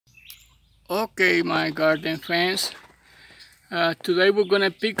Okay, my garden friends, today we're gonna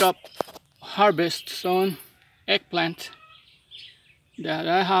pick up, harvest some eggplant that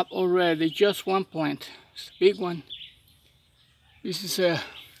I have already. Just one plant, it's a big one. This is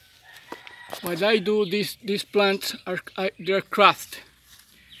what I do. These plants are they're craft.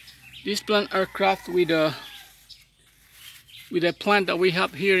 These plants are craft with a plant that we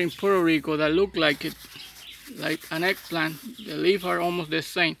have here in Puerto Rico that look like an eggplant. The leaves are almost the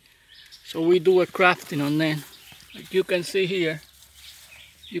same. So we do a crafting on them. Like you can see here,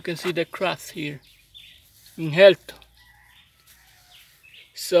 you can see the craft here in health.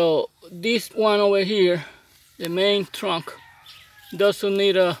 So this one over here, the main trunk, doesn't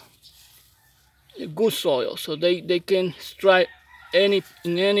need a good soil, so they can strive in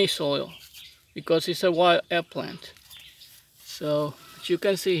any soil because it's a wild eggplant. So as you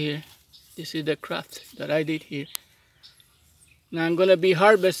can see here, this is the craft that I did here. Now I'm gonna be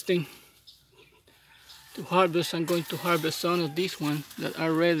harvesting. I'm going to harvest some of these ones that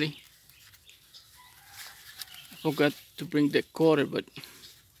are ready. I forgot to bring the cutter, but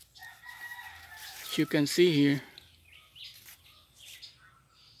as you can see here.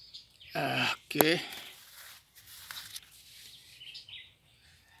 Okay.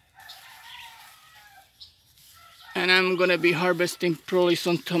 And I'm gonna be harvesting probably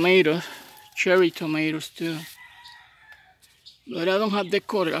some tomatoes, cherry tomatoes too. But I don't have the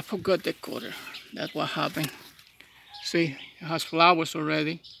cutter. I forgot the cutter. That's what happened. See, it has flowers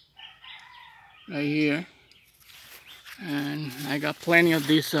already right here, and I got plenty of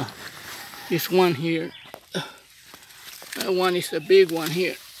this. This one here. That one is a big one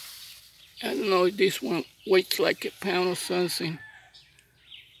here. I don't know if this one weighs like a pound or something.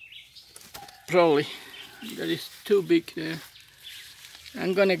 Probably. That is too big there.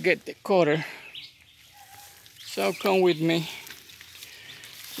 I'm gonna get the cutter. So come with me.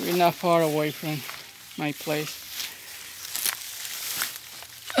 We're not far away from my place.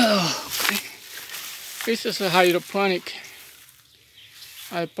 Oh, okay. This is a hydroponic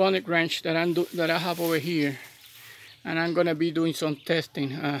ranch that I have over here, and I'm gonna be doing some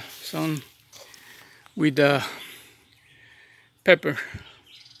testing, some with pepper,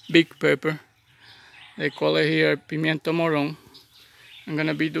 big pepper. They call it here pimiento morón. I'm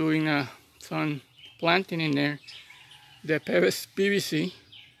gonna be doing some planting in there, the PVC,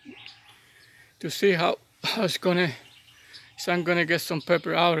 to see how it's gonna. So I'm gonna get some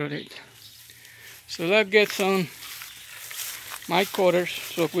pepper out of it. So let's get some my cutters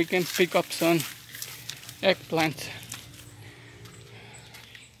so we can pick up some eggplant.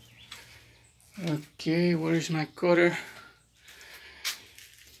 Okay, where is my cutter?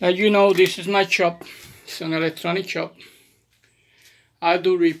 As you know, this is my shop. It's an electronic shop. I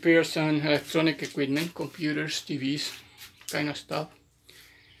do repairs on electronic equipment, computers, TVs, kind of stuff.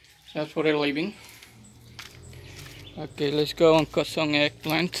 That's for a living. Okay, let's go and cut some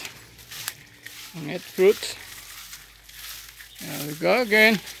eggplant and egg fruit. There we go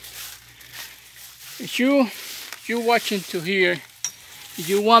again. If you're watching to here, if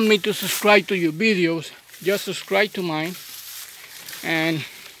you want me to subscribe to your videos, just subscribe to mine, and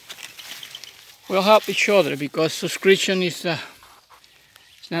we'll help each other, because subscription is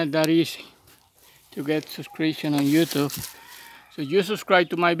it's not that easy to get subscription on YouTube. So you subscribe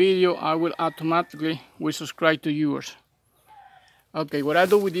to my video, I will automatically subscribe to yours. Okay, what I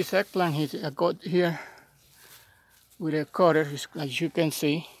do with this eggplant is I got here with a cutter, as you can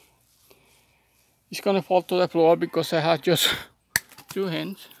see. It's gonna fall to the floor because I have just 2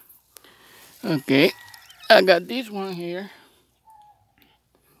 hands. Okay, I got this one here.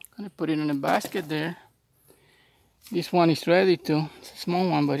 Gonna put it in a basket there. This one is ready too. It's a small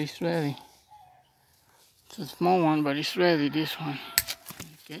one, but it's ready. It's a small one, but it's ready, this one.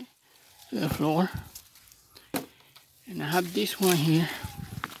 Okay, to the floor. And I have this one here.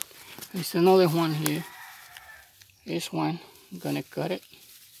 There's another one here. This one, I'm gonna cut it.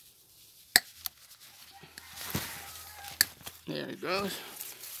 There it goes.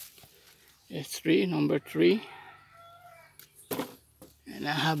 It's number 3. And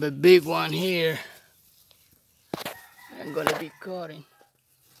I have a big one here. I'm gonna be cutting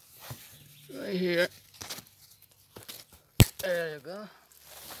right here. There you go.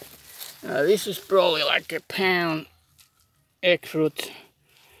 Now this is probably like a pound egg fruit.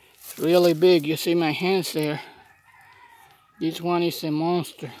 It's really big. You see my hands there. This one is a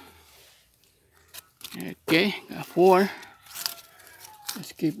monster. Okay, got 4.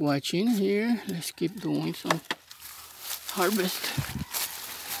 Let's keep watching here. Let's keep doing some harvest.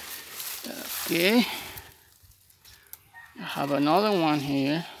 Okay. I have another one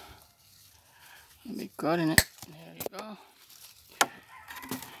here. Let me cut in it. There you go.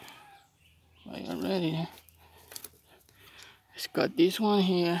 already. Huh? Let's got this one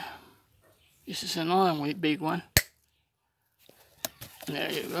here. This is another one, big one.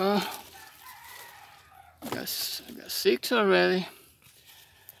 There you go. I got 6 already.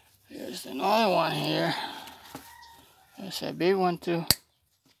 There's another one here. There's a big one too.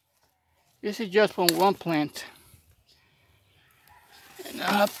 This is just from one plant. And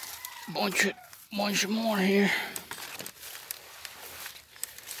I have a bunch more here.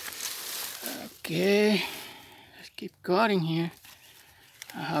 Okay, let's keep cutting here.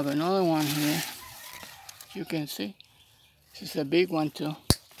 I have another one here. You can see. This is a big one too.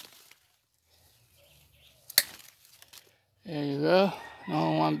 There you go.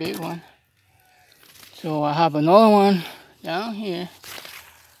 Another one, big one. So I have another one down here.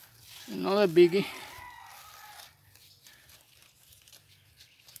 Another biggie.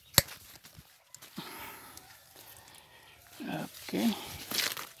 Okay.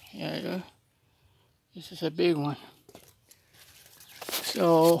 There you go. This is a big one.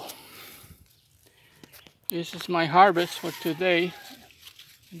 So this is my harvest for today.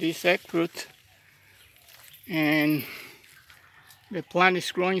 This egg fruit. And the plant is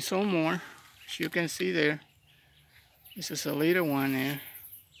growing some more, as you can see there. This is a little one there.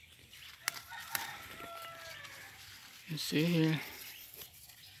 You can see here.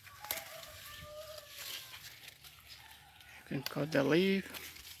 You can cut the leaf.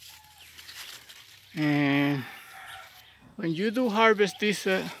 And when you do harvest this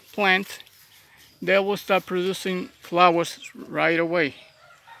plant, they will start producing flowers right away.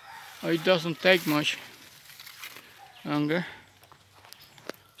 It doesn't take much longer.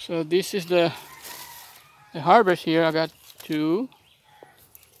 So this is the harvest here. I got 2,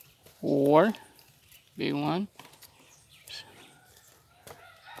 4, big one,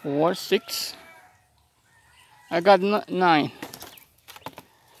 4, 6. I got 9.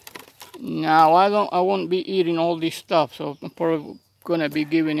 Now I won't be eating all this stuff, so I'm probably gonna be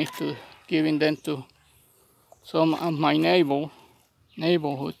giving them to some of my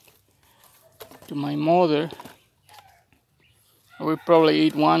neighborhood, to my mother. I will probably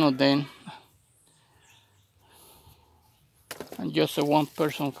eat one of them. And just a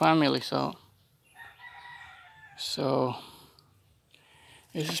one-person family, so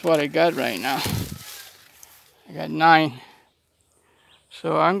this is what I got right now. I got 9.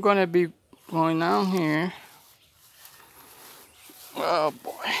 So I'm gonna be going down here. Oh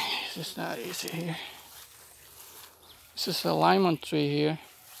boy, this is not easy here. This is a lemon tree here.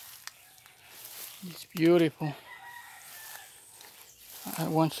 It's beautiful. I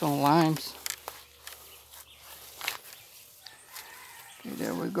want some limes. Okay,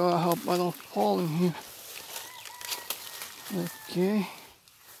 there we go. I hope I don't fall in here. Okay.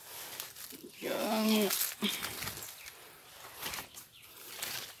 Go down here.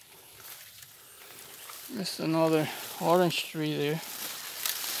 There's another orange tree there.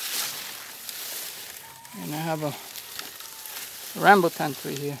 And I have a rambutan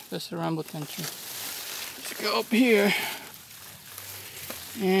tree here. That's a rambutan tree. Let's go up here.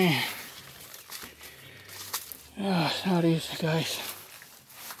 Yeah. Oh, it's not easy, guys.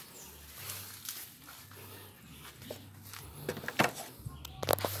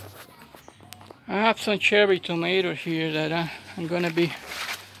 I have some cherry tomatoes here that I'm gonna be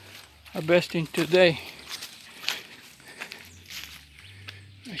harvesting today.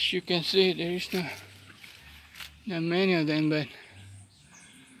 As you can see, there is not many of them, but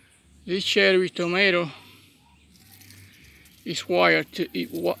this cherry tomato is wired.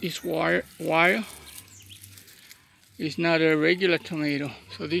 It's not a regular tomato,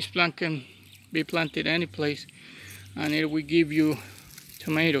 so this plant can be planted any place, and it will give you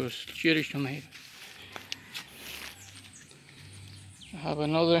tomatoes, cherry tomatoes. I have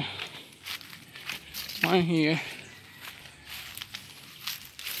another one here.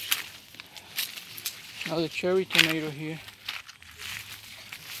 Another cherry tomato here.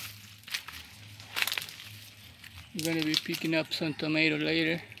 I'm going to be picking up some tomato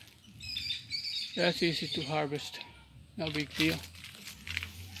later. That's easy to harvest, no big deal.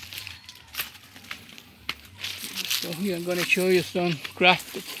 So here I'm going to show you some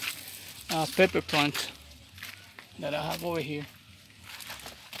grafted pepper plants that I have over here.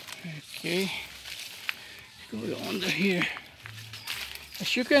 Okay, go under here.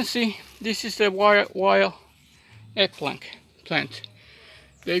 As you can see, this is the wild eggplant plant.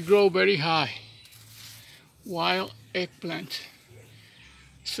 They grow very high. Wild eggplant.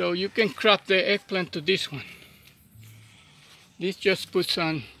 So you can crop the eggplant to this one. This just puts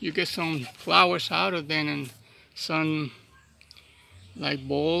on, you get some flowers out of them and some like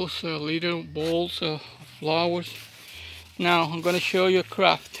balls, little balls of flowers. Now I'm going to show you a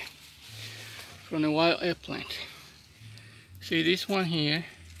craft from a wild eggplant. See, this one here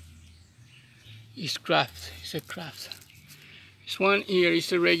is craft. It's a craft. This one here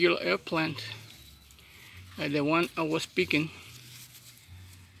is a regular eggplant, like the one I was picking.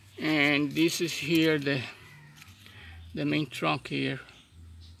 And this is here the main trunk here.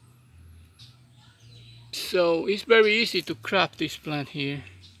 So it's very easy to craft this plant here.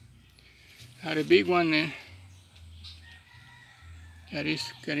 Had a big one there. That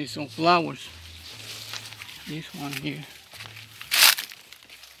is getting some flowers. This one here.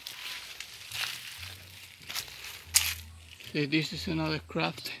 See, this is another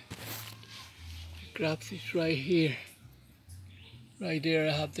craft. The craft is right here. Right there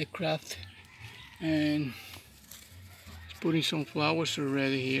I have the craft, and it's putting some flowers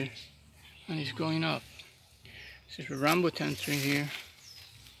already here, and it's going up. This is a rambutan tree here,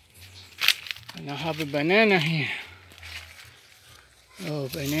 and I have a banana here. Oh,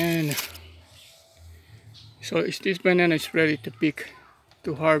 banana. So this banana is ready to pick,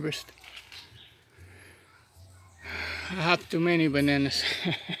 to harvest. I have too many bananas.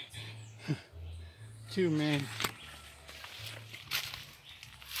 Too many.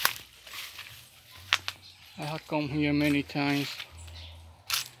 I have come here many times.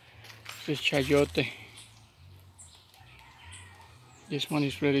 This is chayote. This one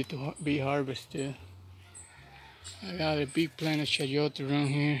is ready to be harvested. I got a big plant of chayote around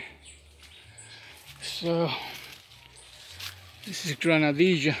here. So this is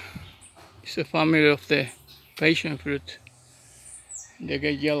granadilla. It's a family of the passion fruit. They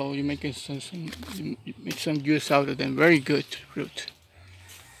get yellow. You make some juice out of them. Very good fruit.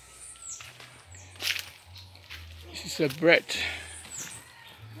 This is a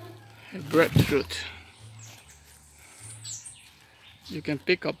breadfruit. You can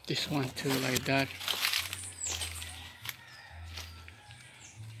pick up this one too, like that.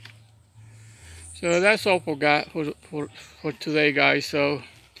 So that's all for today, guys. So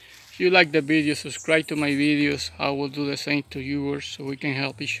if you like the video, subscribe to my videos. I will do the same to yours, so we can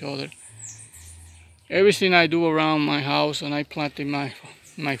help each other. Everything I do around my house and I plant in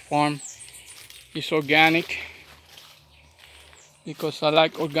my farm is organic, because I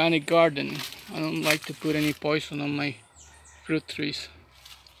like organic gardening. I don't like to put any poison on my fruit trees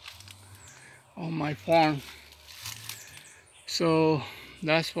on my farm. So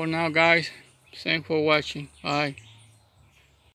that's for now, guys. Thanks for watching. Bye.